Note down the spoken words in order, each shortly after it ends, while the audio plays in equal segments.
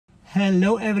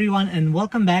Hello everyone and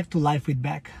welcome back to Life with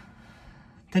Beck.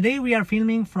 Today we are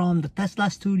filming from the Tesla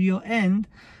studio and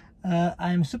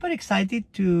I'm super excited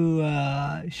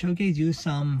to showcase you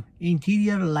some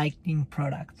interior lighting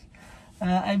products.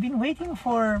 I've been waiting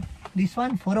for this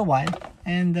one for a while,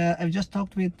 and I've just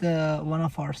talked with one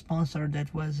of our sponsors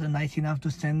that was nice enough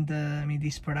to send me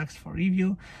these products for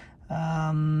review.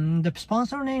 The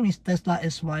sponsor name is Tesla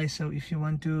SY, so if you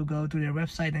want to go to their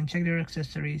website and check their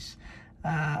accessories,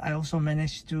 I also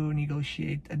managed to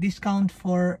negotiate a discount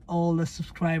for all the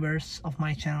subscribers of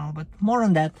my channel, but more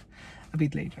on that a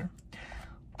bit later.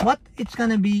 What it's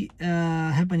gonna be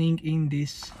happening in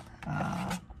this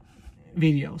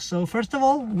video. So first of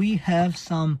all, we have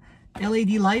some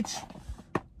LED lights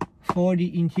for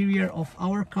the interior of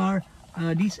our car.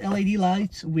 These LED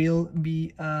lights will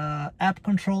be app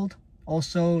controlled.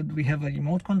 Also, we have a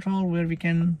remote control where we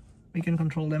can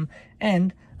control them,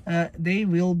 and they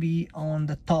will be on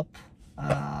the top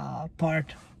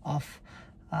part of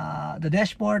the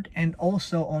dashboard and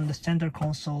also on the center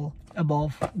console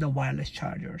above the wireless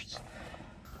chargers.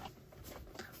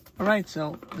 Alright,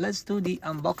 so let's do the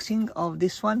unboxing of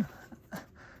this one.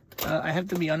 I have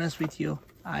to be honest with you,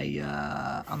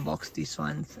 I unboxed this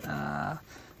one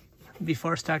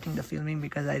before starting the filming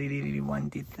because I really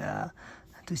wanted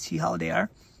to see how they are.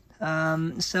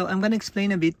 So I'm gonna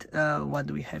explain a bit what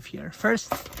we have here.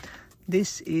 First,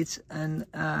 this is an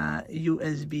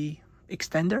USB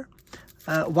extender.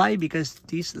 Why? Because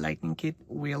this lightning kit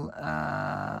will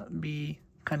be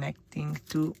connecting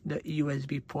to the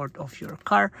USB port of your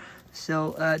car.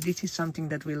 So this is something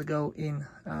that will go in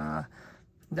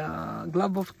the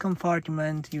glove box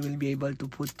compartment. You will be able to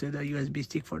put the USB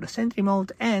stick for the Sentry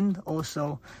mode and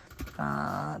also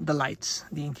the lights,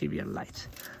 the interior lights.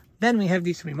 Then we have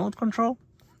this remote control,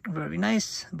 very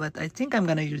nice, but I think I'm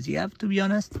gonna use the app, to be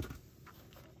honest.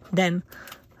 Then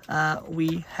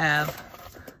we have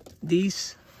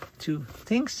these two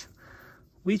things,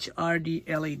 which are the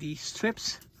LED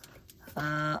strips.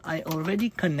 I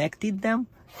already connected them,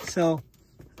 so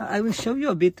I will show you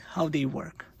a bit how they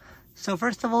work. So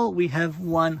first of all, we have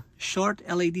one short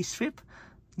LED strip.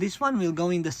 This one will go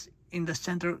in the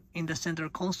center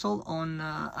console on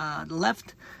the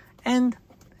left, and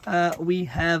we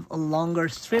have a longer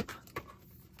strip.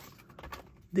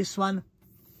 This one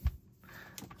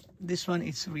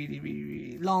is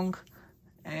really long,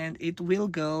 and it will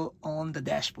go on the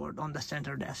dashboard, on the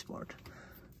center dashboard.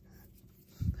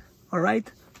 All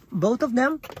right, both of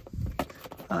them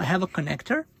have a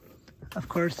connector, of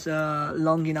course,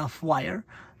 long enough wire.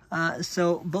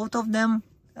 So both of them,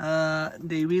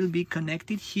 they will be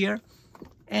connected here,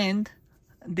 and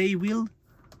they will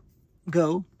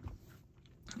go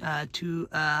to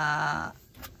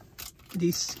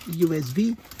this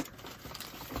USB.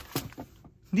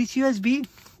 This USB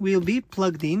will be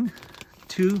plugged in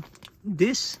to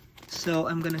this. So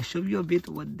I'm gonna show you a bit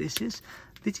what this is.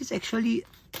 This is actually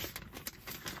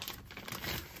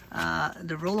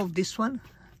the role of this one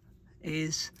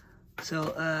is, so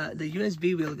the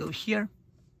USB will go here,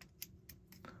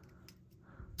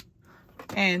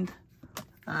 and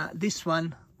this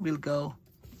one will go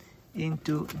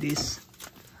into this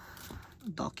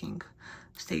docking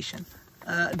station.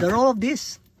 The role of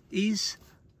this is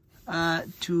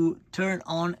to turn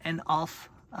on and off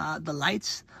the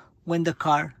lights when the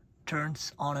car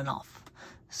turns on and off.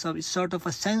 So it's sort of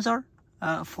a sensor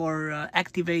for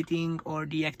activating or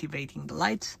deactivating the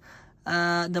lights.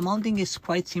 The mounting is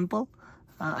quite simple.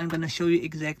 I'm gonna show you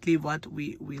exactly what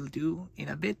we will do in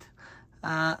a bit.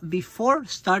 Before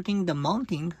starting the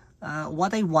mounting,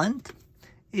 what I want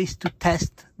is to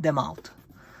test them out.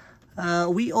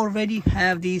 We already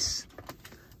have this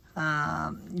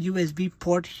USB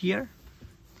port here.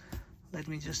 Let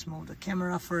me just move the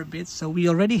camera for a bit. So we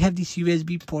already have this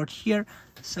USB port here,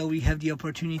 so we have the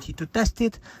opportunity to test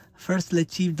it. First,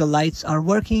 let's see if the lights are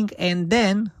working, and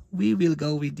then we will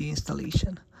go with the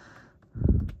installation.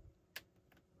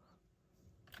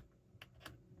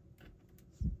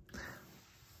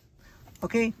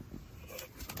 Okay,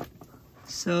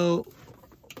 so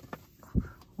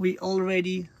we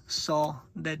already saw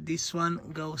that this one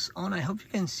goes on. I hope you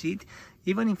can see it.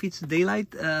 Even if it's daylight,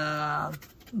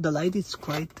 the light is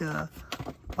quite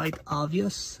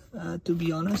obvious, to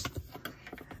be honest.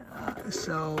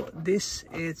 So this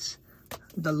is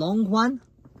the long one,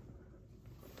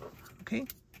 okay,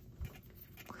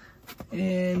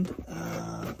 and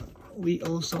we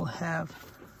also have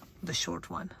the short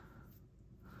one.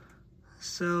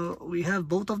 So we have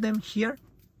both of them here.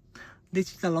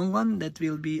 This is the long one that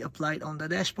will be applied on the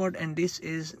dashboard, and this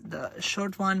is the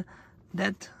short one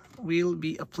that will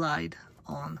be applied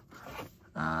on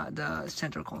the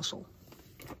center console.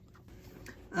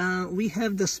 We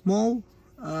have the small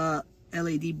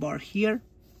LED bar here.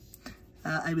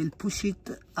 I will push it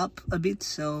up a bit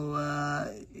so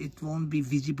it won't be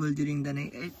visible during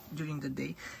the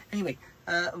day. Anyway,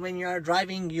 when you are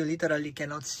driving, you literally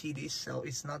cannot see this, so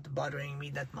it's not bothering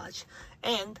me that much.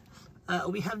 And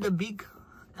we have the big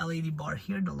LED bar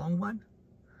here, the long one,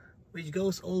 which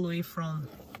goes all the way from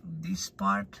this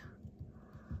part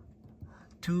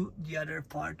to the other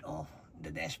part of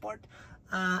the dashboard.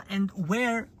 And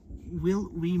where will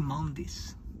we mount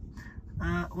this?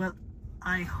 Well,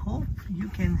 I hope you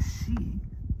can see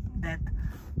that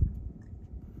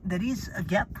there is a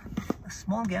gap, a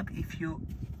small gap. If you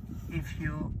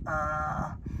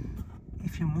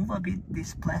move a bit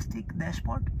this plastic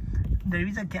dashboard, there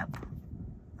is a gap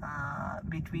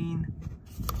between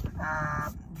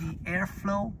the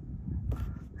airflow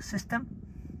system.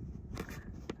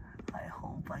 I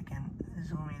hope I can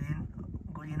zoom it in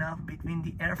good enough, between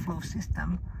the airflow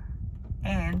system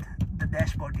and the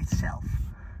dashboard itself.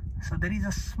 So there is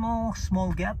a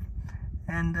small gap,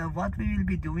 and what we will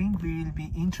be doing, we will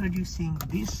be introducing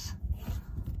this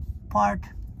part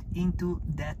into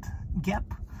that gap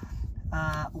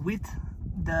with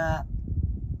the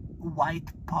white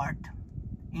part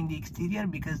in the exterior,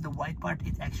 because the white part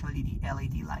is actually the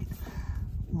LED light.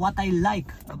 What I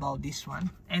like about this one,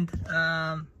 and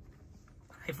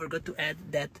I forgot to add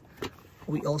that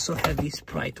we also have this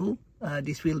pry tool.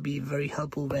 This will be very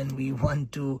helpful when we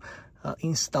want to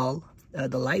install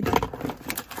the light.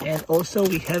 And also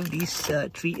we have this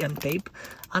 3M tape.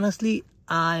 Honestly,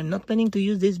 I'm not planning to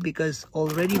use this, because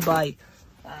already by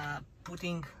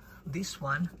putting this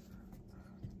one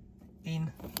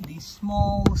in this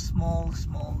small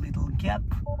little gap,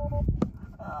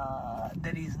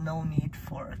 there is no need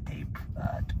for a tape,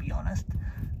 to be honest.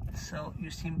 So you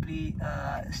simply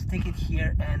stick it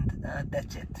here, and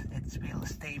that's it. It will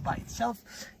stay by itself.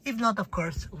 If not, of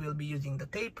course, we'll be using the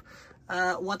tape.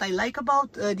 What I like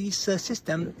about this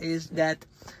system is that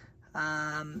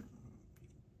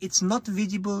it's not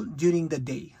visible during the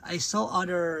day. I saw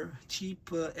other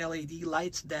cheap LED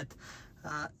lights that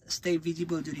stay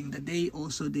visible during the day.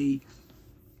 Also, they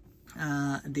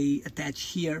attach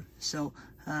here, so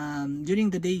during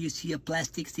the day you see a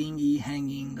plastic thingy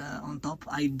hanging on top.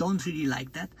 I don't really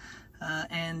like that,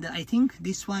 and I think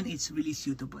this one is really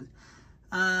suitable.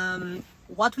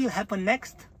 What will happen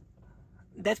next?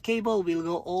 That cable will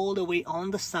go all the way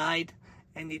on the side,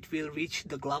 and it will reach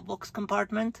the glove box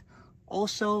compartment.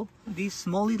 Also, this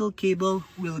small little cable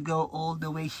will go all the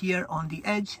way here on the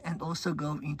edge and also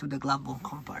go into the glove box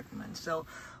compartment. So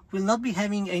we'll not be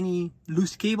having any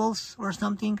loose cables or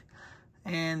something,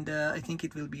 and I think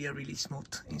it will be a really smooth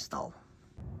install.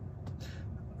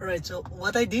 Alright, so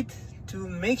what I did to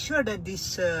make sure that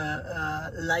this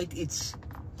light is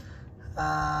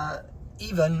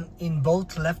even in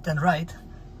both left and right,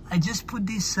 I just put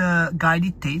this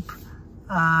guided tape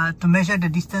to measure the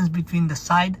distance between the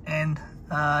side and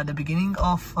the beginning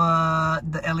of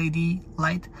the LED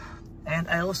light, and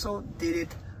I also did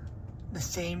it the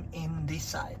same in this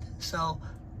side. So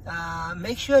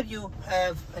make sure you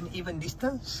have an even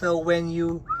distance, so when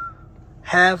you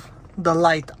have the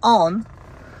light on,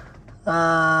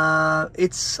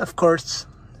 it's of course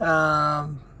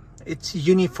it's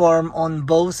uniform on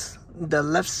both the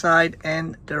left side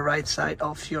and the right side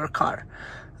of your car.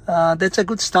 That's a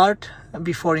good start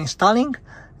before installing.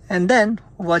 And then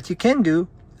what you can do,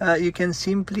 you can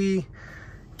simply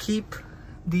keep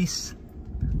this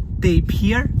tape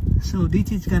here. So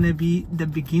this is gonna be the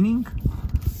beginning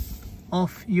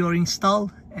of your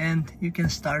install, and you can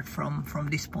start from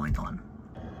this point on.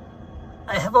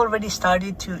 I have already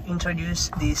started to introduce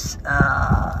these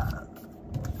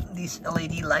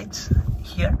LED lights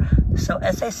here. So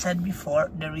as I said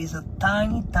before, there is a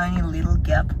tiny little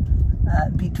gap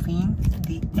between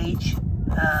the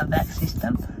HVAC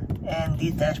system and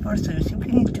this dashboard. So you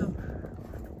simply need to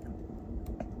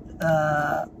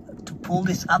pull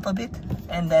this up a bit,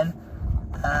 and then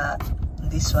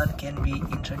this one can be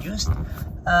introduced.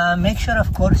 Make sure,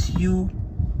 of course, you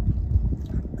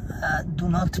do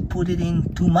not put it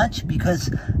in too much, because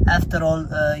after all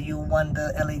you want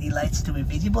the LED lights to be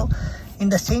visible. In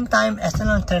the same time, as an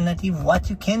alternative, what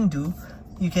you can do,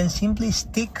 you can simply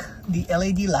stick the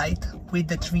LED light with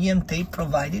the 3M tape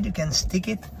provided. You can stick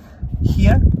it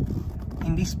here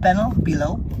in this panel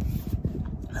below.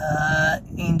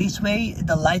 In this way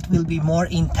the light will be more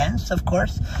intense, of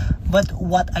course. But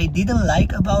what I didn't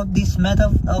like about this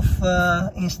method of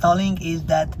installing is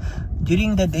that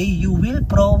during the day you will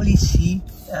probably see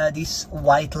this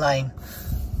white line.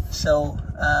 So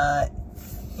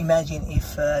imagine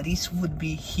if this would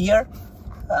be here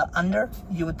under,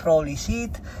 you would probably see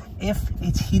it. If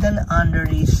it's hidden under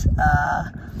this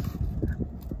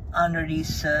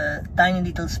tiny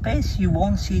little space, you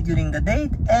won't see it during the day,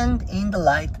 and in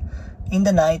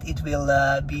the night it will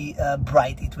be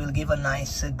bright. It will give a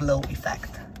nice glow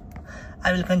effect.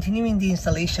 I will continue in the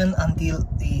installation until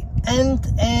the end,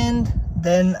 and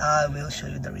then I will show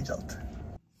you the result.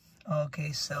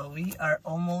 Okay, so we are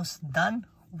almost done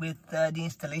with the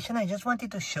installation. I just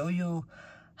wanted to show you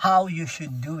how you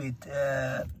should do it.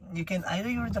 You can either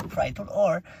use the pry tool,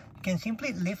 or you can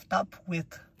simply lift up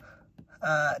with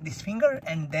this finger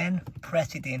and then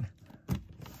press it in.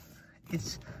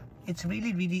 It's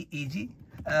really easy.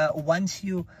 Once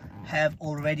you have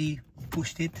already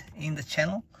pushed it in the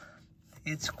channel,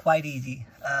 it's quite easy.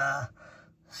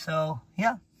 So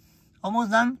yeah, almost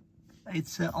done.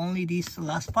 It's only this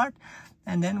last part,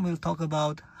 and then we'll talk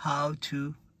about how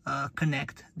to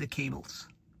connect the cables.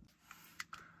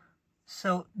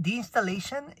 So the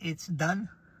installation, it's done.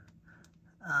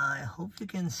 I hope you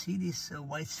can see this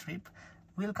white strip.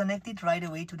 We'll connect it right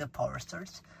away to the power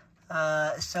source.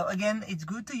 So again, it's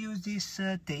good to use this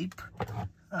tape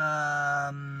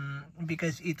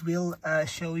because it will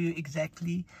show you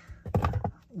exactly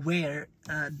where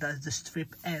does the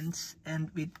strip ends,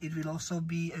 and it will also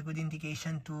be a good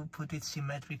indication to put it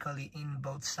symmetrically in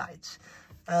both sides.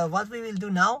 What we will do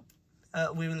now,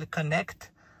 we will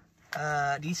connect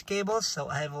these cables. So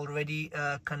I have already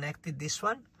connected this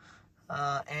one,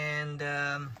 and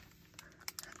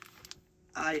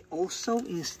I also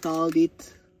installed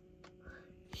it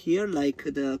here, like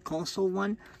the console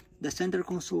one, the center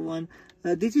console one.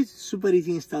 This is super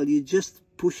easy to install. You just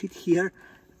push it here.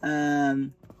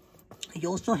 You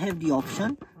also have the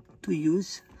option to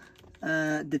use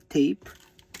the tape.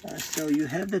 So you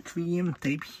have the 3M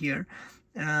tape here.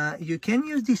 You can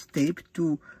use this tape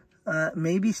to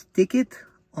maybe stick it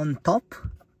on top.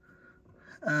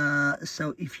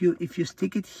 So if you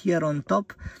stick it here on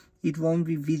top, it won't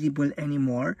be visible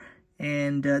anymore,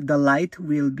 and the light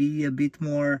will be a bit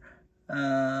more,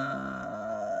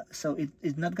 so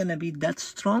it's not gonna be that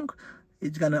strong.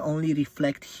 It's gonna only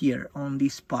reflect here on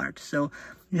this part. So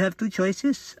you have two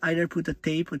choices: either put a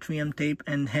tape, a 3M tape,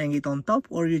 and hang it on top,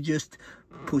 or you just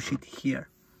push it here.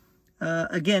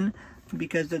 Again,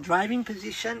 because the driving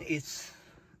position is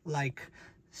like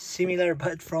similar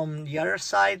but from the other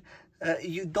side,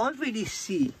 you don't really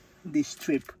see this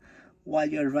strip while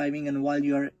you're driving and while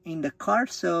you're in the car,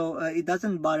 so it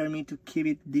doesn't bother me to keep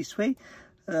it this way,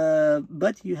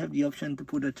 but you have the option to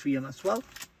put a 3M as well.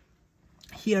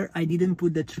 Here I didn't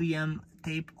put the 3M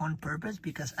tape on purpose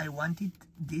because I wanted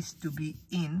this to be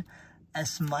in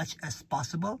as much as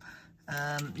possible.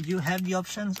 You have the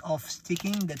options of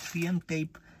sticking the 3M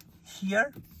tape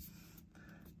here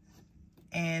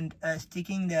and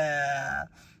sticking the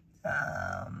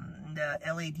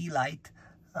LED light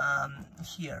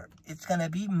here. It's gonna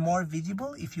be more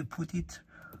visible if you put it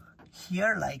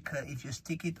here, like if you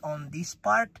stick it on this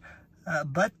part,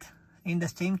 but in the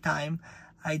same time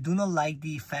I do not like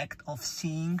the effect of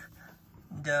seeing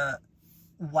the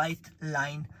white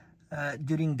line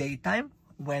during daytime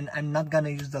when I'm not gonna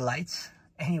use the lights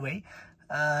anyway.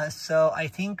 So I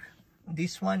think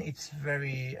this one, it's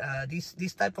very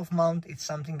this type of mount, it's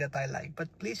something that I like. But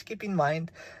please keep in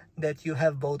mind that you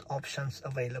have both options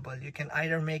available. You can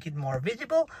either make it more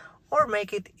visible or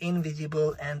make it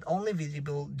invisible and only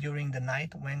visible during the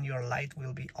night when your light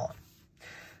will be on.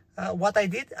 What I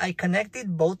did, I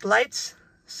connected both lights.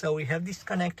 So we have this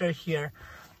connector here.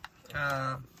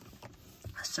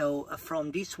 So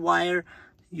from this wire,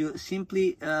 you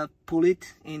simply pull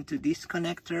it into this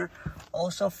connector.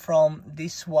 Also from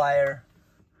this wire,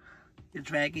 you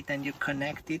drag it and you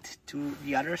connect it to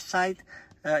the other side.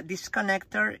 This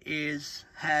connector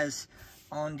has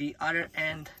on the other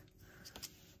end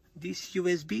this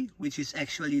USB, which is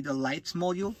actually the lights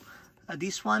module.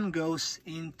 This one goes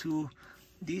into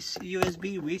this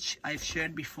USB, which I've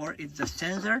shared before. It's the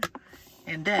sensor,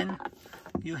 and then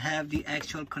you have the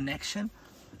actual connection,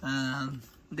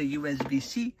 the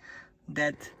USB-C,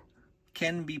 that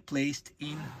can be placed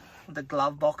in the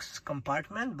glove box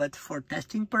compartment. But for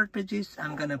testing purposes,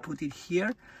 I'm gonna put it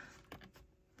here.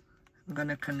 I'm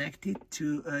gonna connect it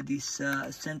to this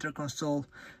center console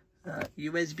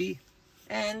USB,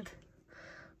 and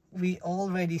we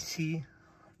already see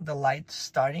the light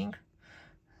starting.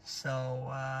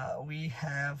 So we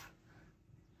have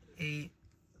a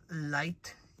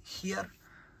light here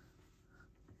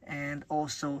and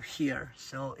also here,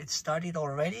 so it started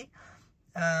already.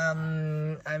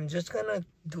 I'm just gonna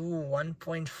do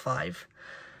 1.5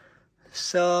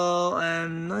 So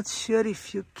I'm not sure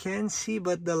if you can see,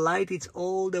 but the light is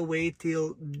all the way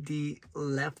till the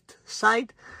left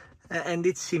side, and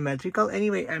it's symmetrical.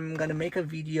 Anyway, I'm gonna make a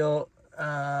video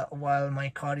while my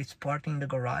car is parked in the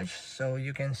garage, so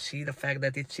you can see the fact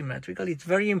that it's symmetrical. It's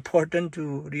very important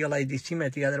to realize the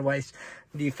symmetry, otherwise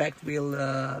the effect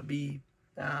will be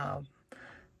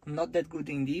not that good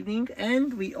in the evening.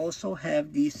 And we also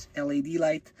have this LED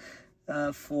light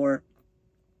for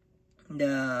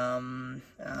the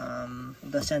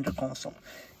center console.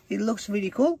 It looks really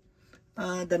cool.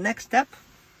 The next step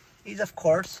is, of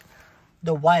course,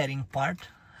 the wiring part,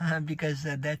 because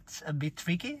that's a bit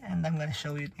tricky, and I'm going to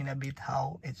show you in a bit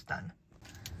how it's done.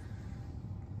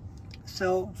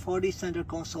 So for the center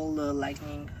console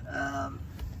lighting,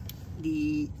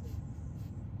 the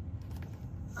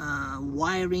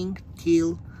wiring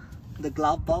till the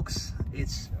glove box,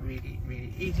 it's really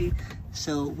easy.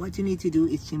 So what you need to do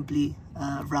is simply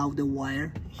route the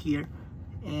wire here,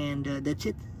 and that's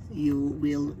it. You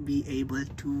will be able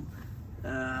to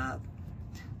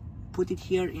put it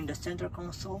here in the center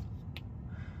console.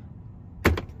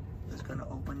 Just gonna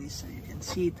open this so you can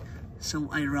see it. So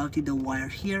I routed the wire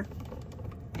here,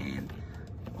 and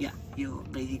yeah, you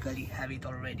basically have it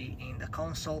already in the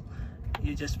console.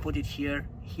 You just put it here.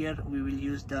 Here we will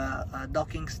use the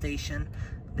docking station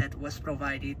that was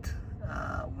provided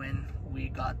when we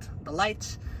got the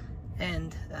lights,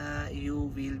 and you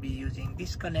will be using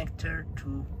this connector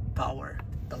to power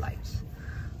the lights.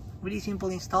 Really simple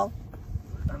install.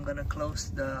 I'm gonna close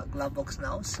the glove box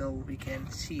now so we can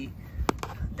see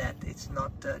that it's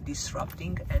not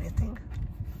disrupting anything.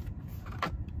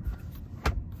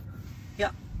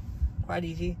 Yeah, quite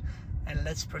easy. And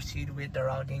let's proceed with the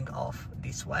routing of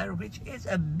this wire, which is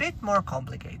a bit more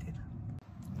complicated.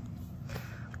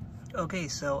 Okay,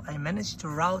 so I managed to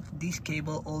route this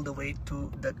cable all the way to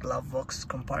the glove box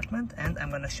compartment, and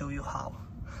I'm gonna show you how.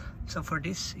 So for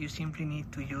this, you simply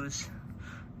need to use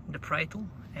the pry tool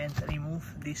and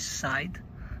remove this side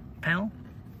panel.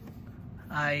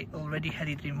 I already had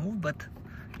it removed, but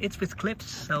it's with clips,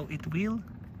 so it will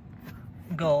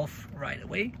go off right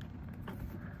away.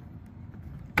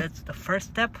 That's the first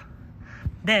step.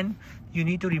 Then you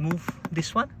need to remove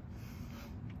this one,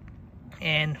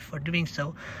 and for doing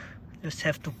so, just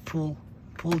have to pull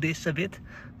this a bit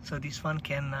so this one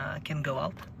can go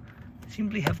out.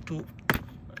 Simply have to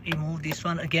remove this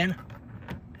one again.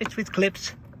 It's with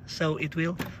clips, so it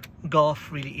will go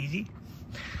off really easy.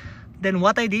 Then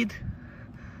what I did,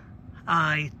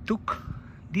 I took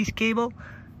this cable,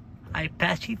 I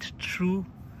passed it through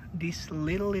this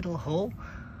little hole,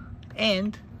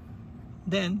 and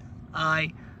then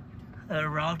I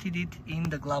routed it in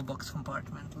the glove box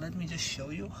compartment. Let me just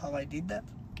show you how I did that.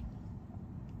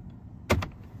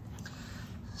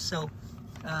 So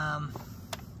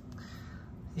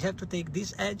you have to take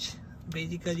this edge,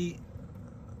 basically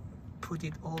put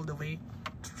it all the way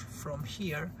from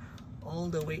here all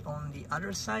the way on the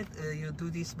other side. You do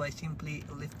this by simply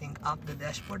lifting up the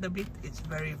dashboard a bit. It's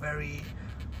very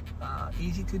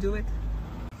easy to do it.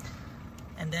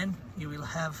 And then you will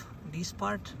have this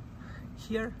part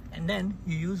here, and then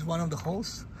you use one of the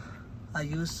holes. I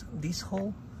use this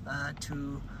hole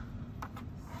to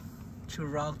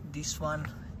route this one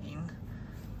in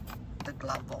the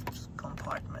glove box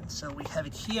compartment. So we have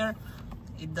it here.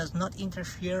 It does not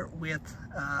interfere with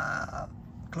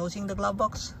closing the glove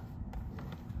box.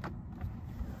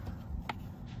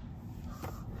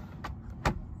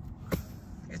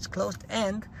 It's closed,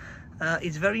 and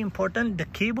it's very important, the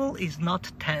cable is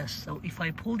not tense. So if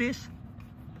I pull this,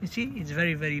 you see it's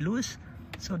very loose.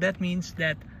 So that means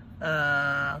that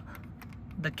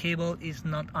the cable is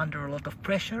not under a lot of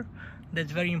pressure.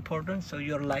 That's very important, so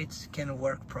your lights can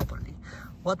work properly.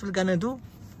 What we're gonna do,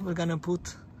 we're gonna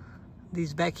put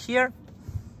this back here,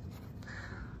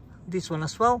 this one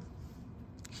as well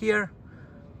here,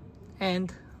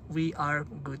 and we are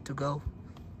good to go.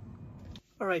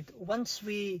 Alright, once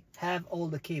we have all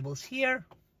the cables here,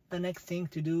 the next thing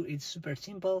to do is super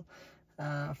simple.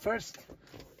 First,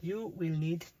 you will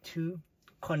need to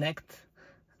connect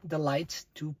the lights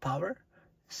to power.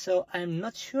 So I'm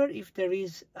not sure if there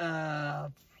is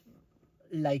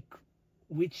like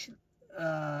which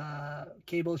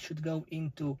cable should go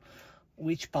into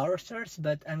which power source,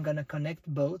 but I'm gonna connect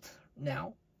both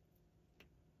now.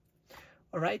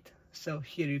 Alright, so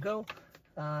here you go.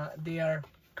 They are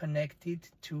connected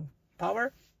to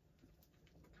power,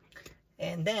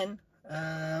 and then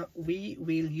we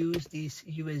will use this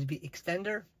USB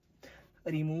extender,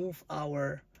 remove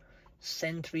our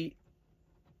Sentry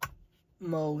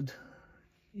mode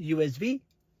USB,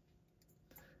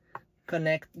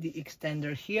 connect the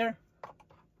extender here,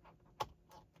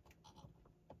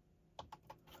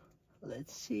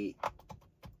 let's see.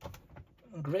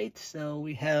 Great, so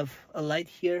we have a light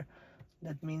here.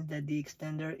 That means that the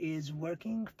extender is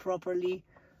working properly.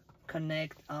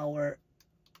 Connect our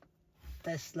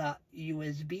Tesla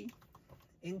USB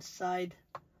inside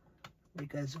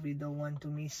because we don't want to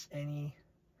miss any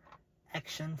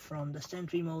action from the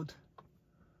Sentry mode.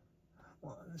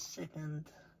 1 second.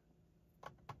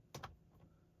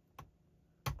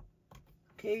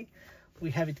 Okay,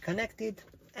 we have it connected,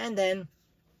 and then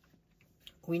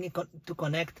we need to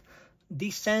connect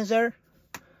this sensor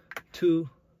to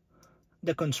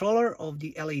the controller of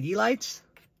the LED lights,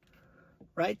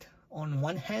 right, on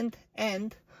one hand,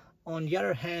 and on the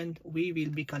other hand we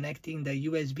will be connecting the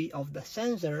USB of the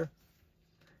sensor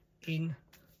in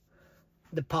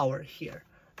the power here.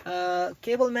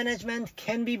 Cable management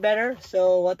can be better,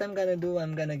 so what I'm gonna do,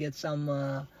 I'm gonna get some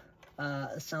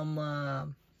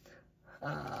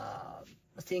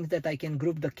things that I can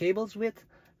group the cables with.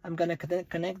 I'm gonna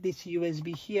connect this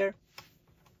USB here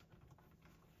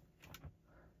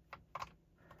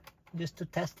just to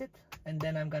test it, and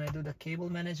then I'm gonna do the cable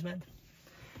management.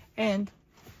 And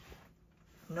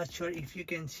I'm not sure if you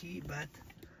can see, but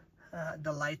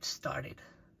the light started,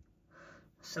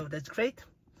 so that's great.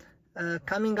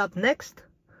 Coming up next,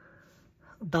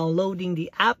 downloading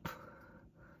the app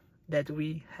that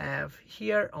we have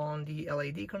here on the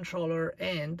LED controller,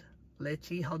 and let's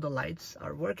see how the lights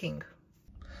are working.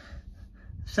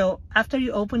 So after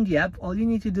you open the app, all you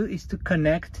need to do is to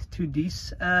connect to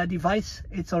this device.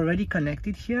 It's already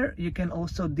connected here. You can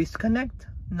also disconnect.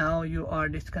 Now you are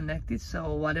disconnected,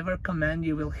 so whatever command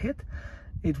you will hit,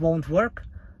 it won't work.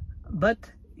 But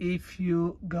if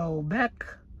you go back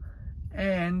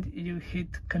and you hit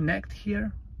connect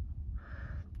here,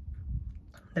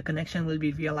 the connection will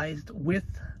be realized with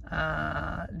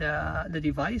the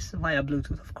device via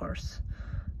Bluetooth, of course.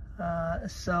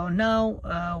 So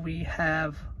now we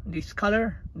have this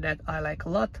color that I like a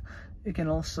lot. You can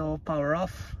also power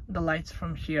off the lights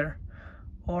from here,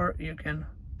 or you can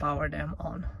power them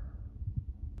on.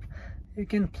 You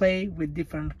can play with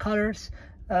different colors.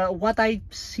 What I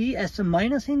see as a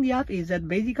minus in the app is that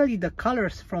basically the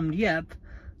colors from the app,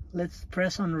 let's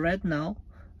press on red now,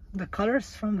 the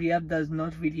colors from the app does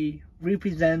not really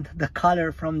represent the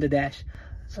color from the dash.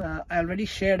 So I already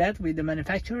shared that with the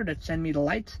manufacturer that sent me the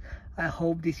lights. I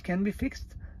hope this can be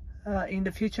fixed in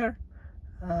the future.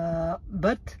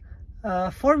 But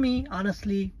for me,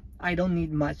 honestly, I don't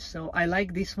need much. So I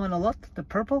like this one a lot, the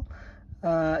purple.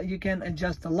 You can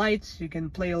adjust the lights. You can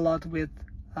play a lot with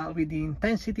the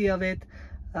intensity of it.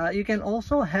 You can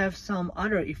also have some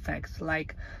other effects,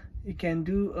 like you can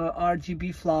do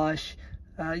RGB flash.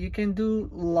 You can do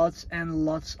lots and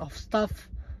lots of stuff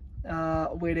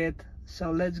with it.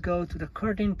 So let's go to the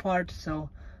curtain part. So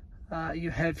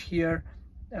you have here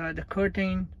the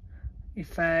curtain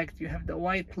effect, you have the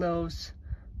white close,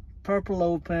 purple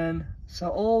open, so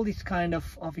all these kind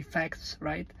of effects,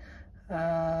 right,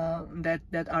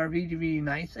 that are really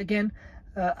nice. Again,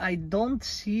 I don't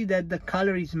see that the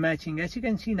color is matching. As you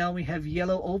can see now, we have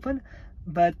yellow open,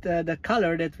 but the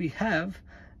color that we have,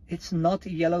 it's not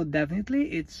yellow,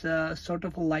 definitely. It's sort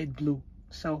of a light blue.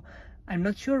 So I'm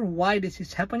not sure why this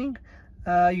is happening.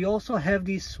 You also have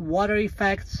these water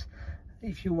effects.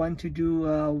 If you want to do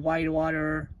white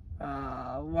water,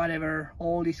 whatever,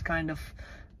 all these kind of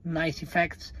nice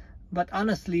effects. But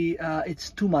honestly,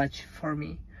 it's too much for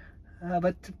me.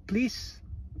 But please,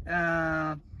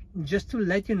 just to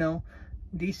let you know,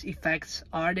 these effects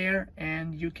are there,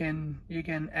 and you can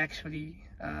actually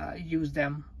use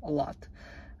them a lot.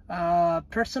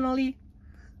 Personally,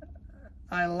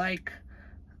 I like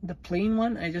the plain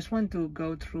one. I just want to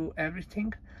go through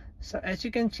everything. So as you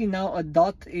can see now, a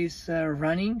dot is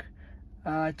running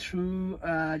through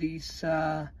these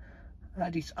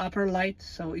upper lights,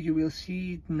 so you will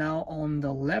see it now on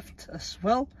the left as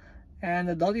well, and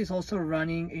the dot is also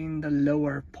running in the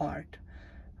lower part.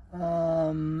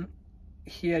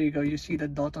 Here you go, you see the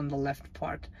dot on the left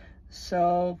part.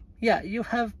 So yeah, you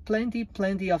have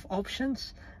plenty of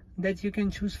options that you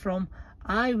can choose from.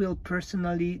 I will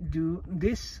personally do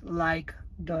this like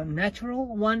the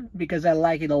natural one because I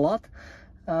like it a lot.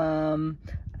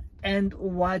 And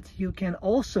what you can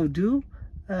also do,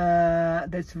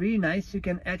 that's really nice, you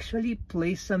can actually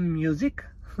play some music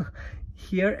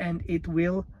here, and it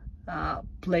will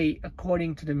play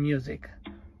according to the music.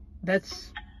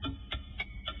 That's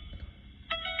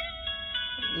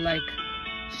like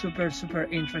super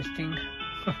interesting.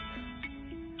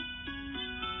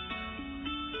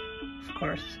 Of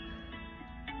course.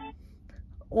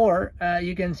 Or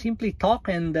you can simply talk,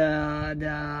 and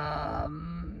the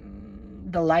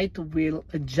light will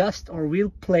adjust or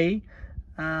will play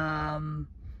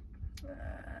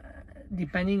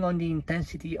depending on the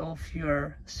intensity of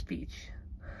your speech.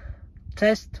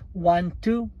 Test 1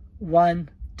 2 1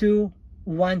 2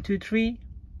 1 2 3.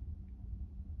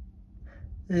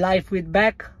 Live with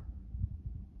back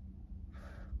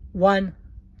 1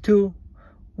 2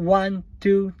 1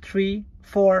 2 3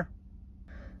 4.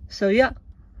 So yeah,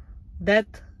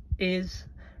 that is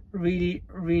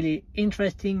really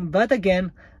interesting, but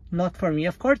again, not for me.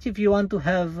 Of course, if you want to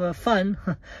have fun,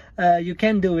 you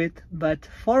can do it, but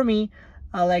for me,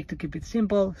 I like to keep it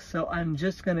simple, so I'm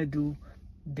just gonna do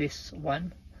this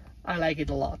one. I like it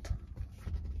a lot.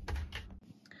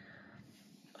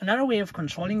 Another way of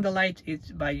controlling the light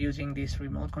is by using this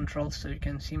remote control, so you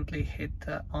can simply hit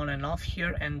on and off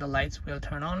here and the lights will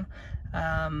turn on.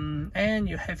 And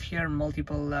you have here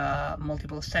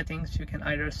multiple settings. You can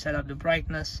either set up the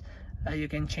brightness, you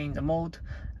can change the mode.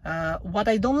 What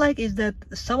I don't like is that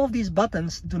some of these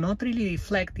buttons do not really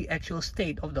reflect the actual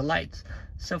state of the lights.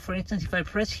 So for instance, if I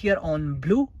press here on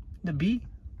blue, the B,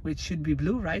 which should be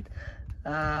blue, right?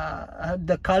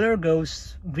 The color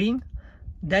goes green,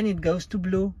 then it goes to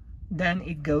blue, then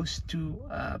it goes to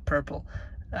purple.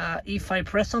 If I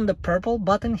press on the purple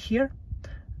button here,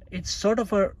 it's sort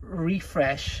of a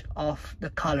refresh of the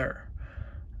color.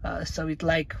 So it's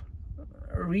like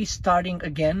restarting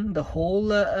again the whole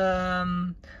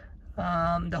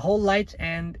light,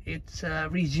 and it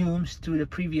resumes to the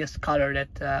previous color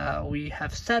that we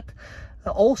have set.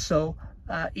 Also,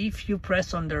 if you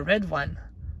press on the red one,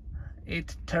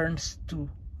 it turns to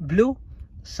blue.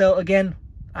 So again,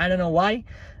 I don't know why.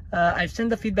 I've sent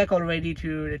the feedback already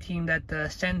to the team that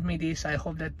sent me this. I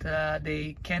hope that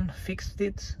they can fix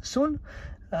it soon.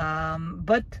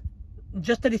 But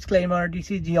just a disclaimer,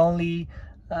 this is the only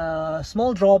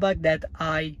small drawback that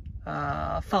I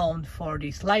found for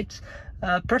these lights.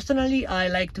 Personally, I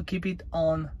like to keep it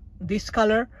on this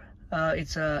color.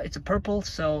 It's a purple,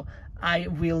 so I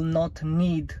will not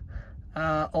need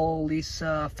all these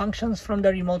functions from the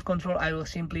remote control. I will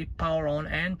simply power on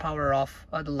and power off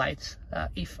the lights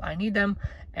if I need them,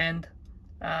 and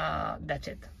that's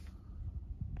it.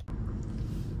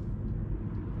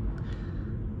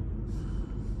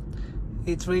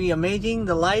 It's really amazing,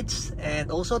 the lights, and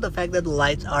also the fact that the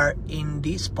lights are in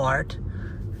this part.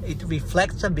 It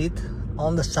reflects a bit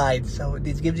on the side, so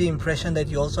this gives the impression that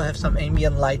you also have some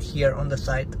ambient light here on the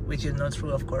side, which is not true,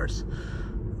 of course.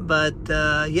 But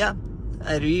yeah,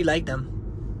 I really like them.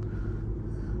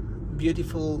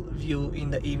 Beautiful view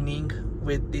in the evening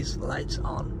with these lights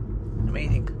on.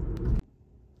 Amazing.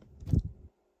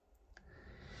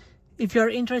 If you're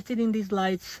interested in these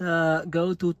lights,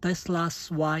 go to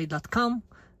teslasy.com.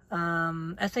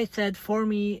 As I said, for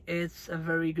me, it's a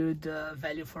very good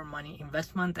value for money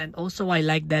investment, and also I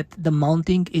like that the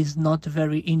mounting is not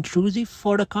very intrusive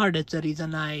for the car. That's the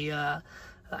reason I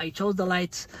chose the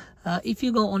lights. If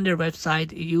you go on their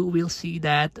website, you will see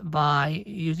that by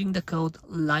using the code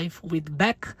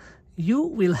LIVEWITHBACK, you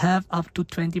will have up to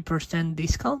 20%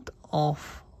 discount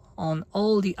off on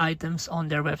all the items on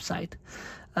their website.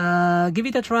 Give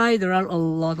it a try. There are a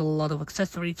lot of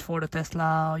accessories for the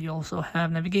Tesla. You also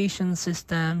have navigation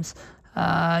systems.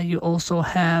 You also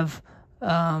have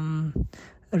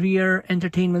rear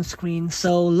entertainment screen.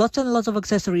 So lots and lots of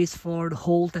accessories for the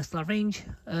whole Tesla range.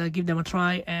 Give them a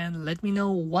try and let me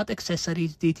know what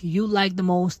accessories did you like the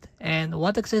most and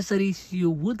what accessories you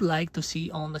would like to see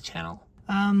on the channel.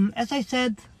 As I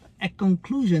said, a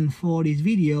conclusion for this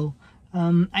video,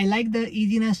 I like the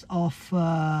easiness of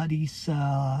this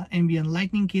ambient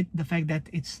lighting kit, the fact that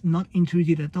it's not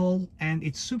intrusive at all and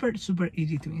it's super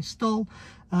easy to install.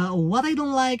 What I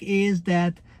don't like is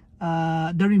that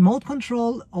the remote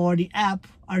control or the app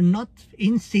are not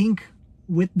in sync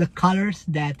with the colors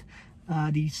that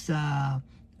this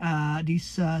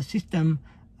system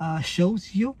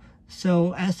shows you.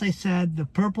 So as I said, the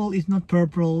purple is not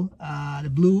purple, the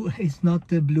blue is not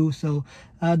the blue. So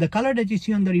the color that you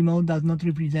see on the remote does not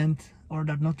represent or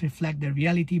does not reflect the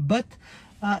reality. But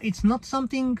it's not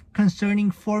something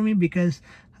concerning for me, because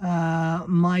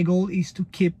my goal is to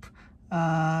keep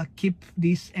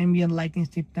this ambient lighting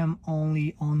system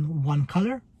only on one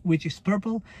color, which is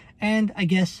purple. And I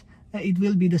guess it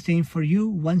will be the same for you.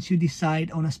 Once you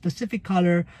decide on a specific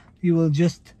color, you will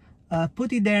just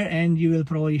put it there, and you will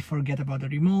probably forget about the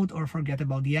remote or forget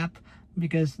about the app,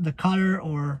 because the color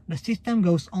or the system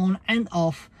goes on and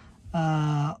off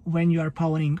when you are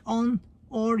powering on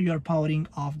or you are powering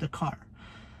off the car.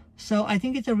 So I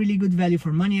think it's a really good value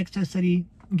for money accessory.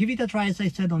 Give it a try, as I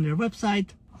said, on their website.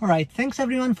 Alright, thanks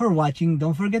everyone for watching.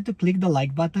 Don't forget to click the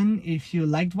like button if you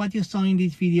liked what you saw in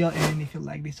this video and if you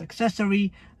like this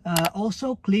accessory.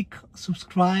 Also click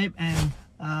subscribe and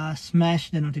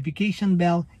smash the notification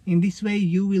bell. In this way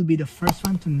you will be the first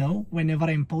one to know whenever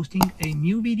I'm posting a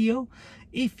new video.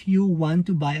 If you want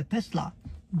to buy a Tesla,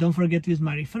 don't forget to use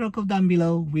my referral code down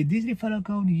below. With this referral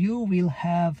code you will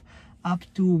have up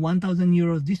to 1,000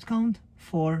 euros discount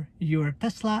for your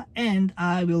Tesla, and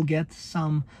I will get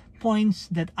some points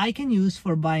that I can use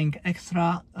for buying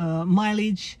extra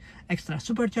mileage, extra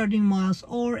supercharging miles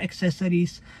or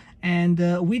accessories. And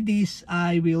with this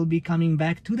I will be coming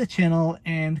back to the channel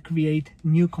and create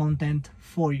new content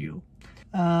for you.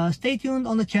 Stay tuned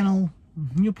on the channel,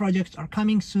 new projects are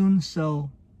coming soon, so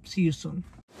see you soon.